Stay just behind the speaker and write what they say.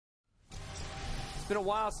been a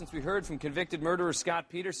while since we heard from convicted murderer Scott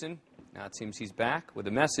Peterson. Now it seems he's back with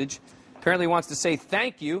a message. Apparently he wants to say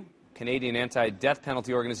thank you. Canadian anti-death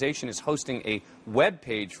penalty organization is hosting a web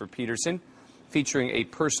page for Peterson featuring a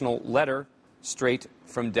personal letter straight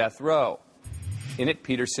from death row. In it,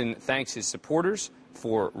 Peterson thanks his supporters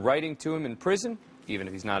for writing to him in prison, even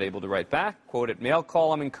if he's not able to write back. Quote, "At mail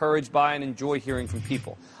call, I'm encouraged by and enjoy hearing from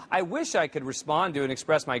people. I wish I could respond to and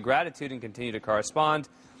express my gratitude and continue to correspond.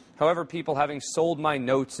 However, people having sold my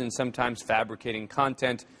notes and sometimes fabricating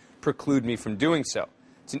content preclude me from doing so.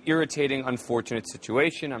 It's an irritating, unfortunate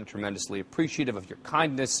situation. I'm tremendously appreciative of your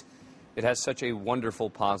kindness. It has such a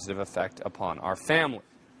wonderful positive effect upon our family."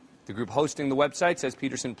 The group hosting the website says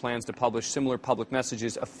Peterson plans to publish similar public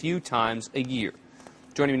messages a few times a year.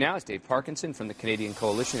 Joining me now is Dave Parkinson from the Canadian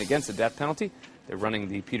Coalition Against the Death Penalty. They're running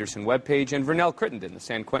the Peterson webpage, and Vernell Crittenden, the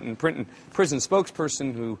San Quentin prison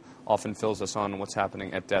spokesperson who often fills us on what's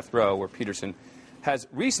happening at death row, where Peterson has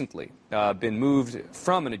recently been moved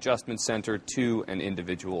from an adjustment center to an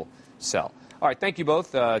individual cell. All right, thank you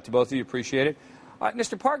both, to both of you, appreciate it.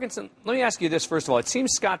 Mr. Parkinson, let me ask you this first of all. It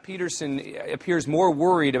seems Scott Peterson appears more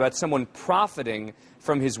worried about someone profiting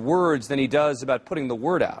from his words than he does about putting the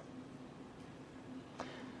word out.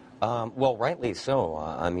 Well, rightly so.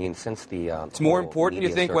 I mean, since the it's more important, you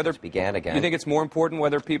think, whether began again. You think it's more important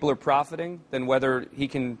whether people are profiting than whether he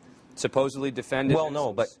can supposedly defend his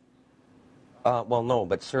innocence? Well, no,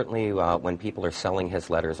 but certainly when people are selling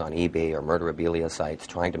his letters on eBay or murderabilia sites,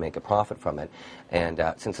 trying to make a profit from it, and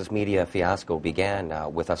since this media fiasco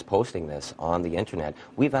began with us posting this on the internet,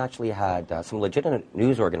 we've actually had some legitimate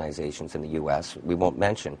news organizations in the U.S., we won't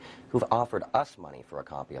mention, who've offered us money for a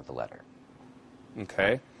copy of the letter.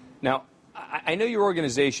 Okay. Now, I know your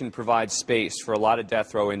organization provides space for a lot of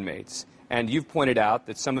death row inmates, and you've pointed out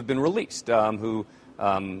that some have been released who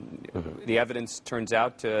the evidence turns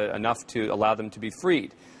out enough to allow them to be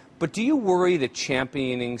freed. But do you worry that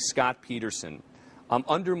championing Scott Peterson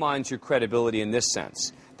undermines your credibility in this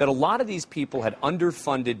sense, that a lot of these people had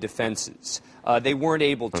underfunded defenses? They weren't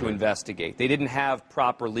able to investigate. They didn't have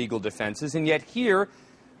proper legal defenses, and yet here,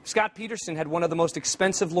 Scott Peterson had one of the most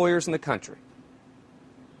expensive lawyers in the country.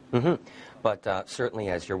 But certainly,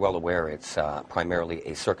 as you're well aware, it's primarily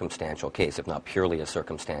a circumstantial case, if not purely a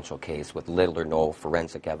circumstantial case, with little or no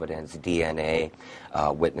forensic evidence, DNA,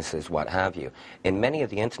 witnesses, what have you. In many of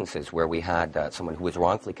the instances where we had someone who was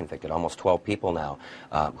wrongfully convicted, almost 12 people now,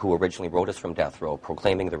 who originally wrote us from death row,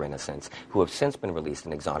 proclaiming their innocence, who have since been released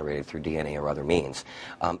and exonerated through DNA or other means.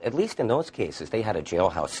 At least in those cases, they had a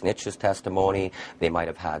jailhouse snitch's testimony, they might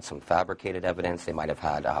have had some fabricated evidence, they might have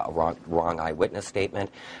had a wrong eyewitness statement,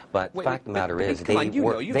 but the fact of the matter is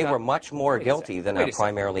they were much more guilty than a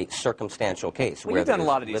primarily circumstantial case where there's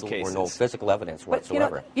little or no physical evidence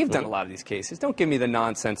whatsoever. You've done a lot of these cases. Don't give me the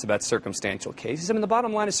nonsense about circumstantial cases. I mean, the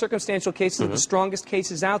bottom line is circumstantial cases are the strongest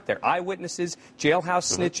cases out there. Eyewitnesses,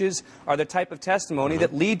 jailhouse snitches are the type of testimony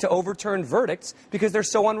that lead to overturned verdicts because they're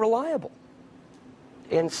so unreliable.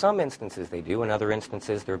 In some instances they do. In other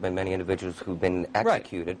instances there have been many individuals who've been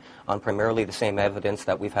executed on primarily the same evidence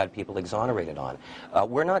that we've had people exonerated on.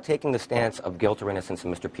 We're not taking the stance of guilt or innocence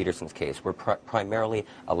in Mr. Peterson's case. We're primarily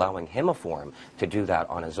allowing him a forum to do that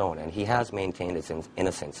on his own, and he has maintained his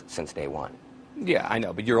innocence since day one. Yeah, I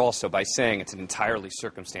know, but you're also, by saying it's an entirely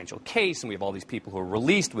circumstantial case, and we have all these people who are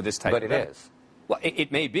released with this type of evidence. But it is. Well,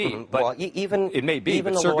 it may be, but it may be,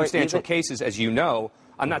 but circumstantial cases, as you know,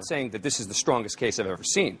 I'm not saying that this is the strongest case I've ever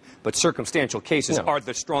seen, but circumstantial cases are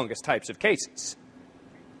the strongest types of cases.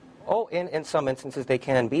 Oh, in some instances they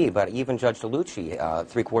can be, but even Judge DeLucci,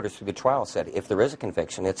 three-quarters through the trial, said if there is a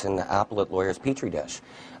conviction, it's in the appellate lawyer's petri dish.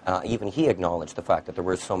 Even he acknowledged the fact that there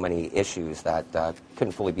were so many issues that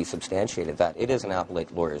couldn't fully be substantiated, that it is an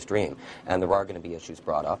appellate lawyer's dream, and there are going to be issues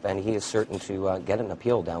brought up, and he is certain to get an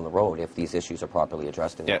appeal down the road if these issues are properly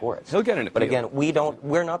addressed in the courts. He'll get an appeal. But again,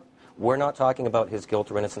 we're not talking about his guilt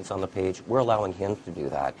or innocence on the page. We're allowing him to do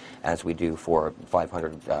that, as we do for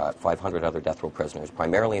 500 other death row prisoners,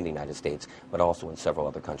 primarily in the United States, but also in several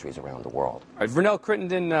other countries around the world. All right, Vernell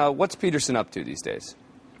Crittenden, what's Peterson up to these days?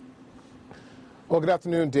 Well, good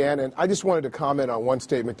afternoon, Dan. And I just wanted to comment on one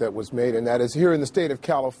statement that was made, and that is here in the state of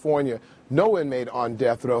California, no inmate on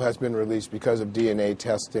death row has been released because of DNA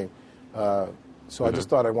testing. So I just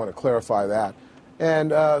thought I'd want to clarify that.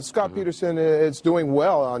 And Scott Peterson is doing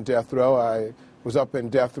well on death row. I was up in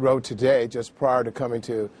death row today, just prior to coming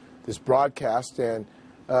to this broadcast, and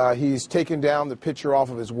he's taken down the picture off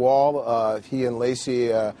of his wall. He and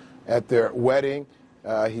Lacey at their wedding.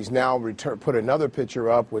 He's now put another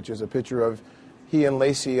picture up, which is a picture of he and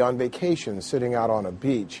Lacey on vacation, sitting out on a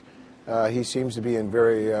beach. He seems to be in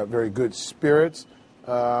very good spirits.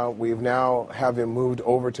 We've now have him moved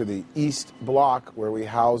over to the East Block, where we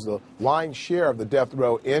house the lion's share of the death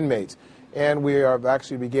row inmates. And we have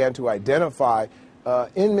actually began to identify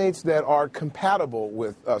inmates that are compatible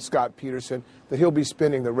with Scott Peterson, that he'll be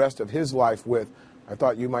spending the rest of his life with. I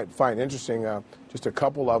thought you might find interesting just a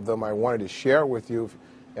couple of them I wanted to share with you.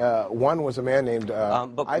 One was a man named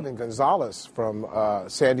Ivan Gonzalez from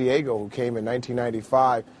San Diego, who came in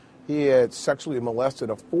 1995. He had sexually molested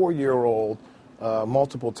a 4-year-old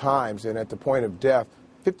multiple times, and at the point of death,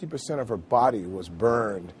 50% of her body was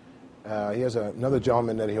burned. He has another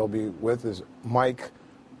gentleman that he'll be with is Mike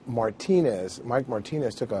Martinez. Mike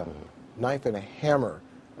Martinez took a knife and a hammer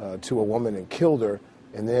to a woman and killed her,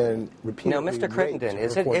 and then repeatedly Now, Mr. Quentin,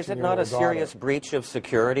 is it not a serious breach of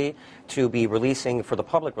security to be releasing, for the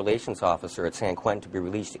public relations officer at San Quentin to be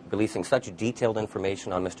releasing such detailed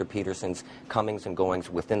information on Mr. Peterson's comings and goings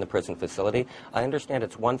within the prison facility? I understand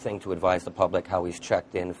it's one thing to advise the public how he's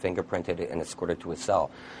checked in, fingerprinted, and escorted to his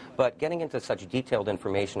cell. But getting into such detailed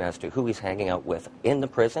information as to who he's hanging out with in the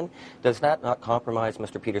prison, does that not compromise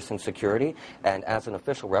Mr. Peterson's security? And as an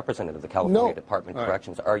official representative of the California Department of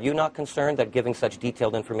Corrections, are you not concerned that giving such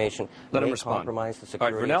detailed information may compromise the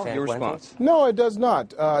security of San Quentin? Your response. No, it does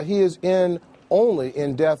not. He is only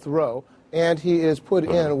in death row, and he is put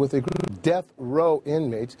in with a group of death row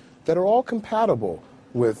inmates that are all compatible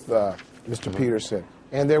with Mr. Peterson.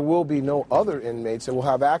 And there will be no other inmates that will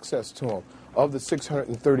have access to him. Of the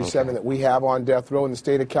 637 that we have on death row in the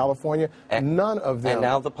state of California, none of them. And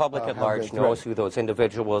now the public at large knows who those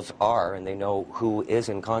individuals are, and they know who is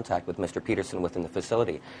in contact with Mr. Peterson within the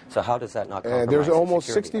facility. So how does that not compromise there's almost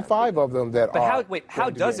security? 65 of them that are. But how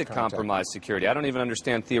does it compromise security? I don't even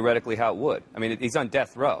understand theoretically how it would. I mean, he's on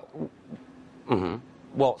death row.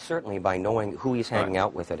 Well, certainly by knowing who he's hanging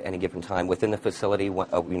out with at any given time within the facility,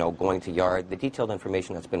 going to yard, the detailed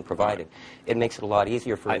information that's been provided, it makes it a lot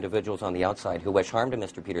easier for individuals on the outside who wish harm to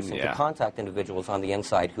Mr. Peterson to contact individuals on the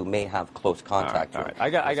inside who may have close contact with him. I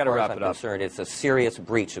got to wrap it up. Concerned, it's a serious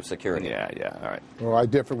breach of security. All right. Well, I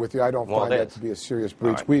differ with you. I don't find that to be a serious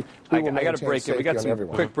breach. Right. I got to break it. We got some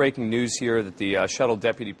quick breaking news here that the shuttle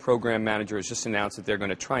deputy program manager has just announced that they're going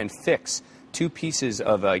to try and fix 2 pieces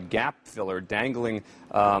of a gap filler dangling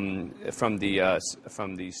from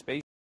the space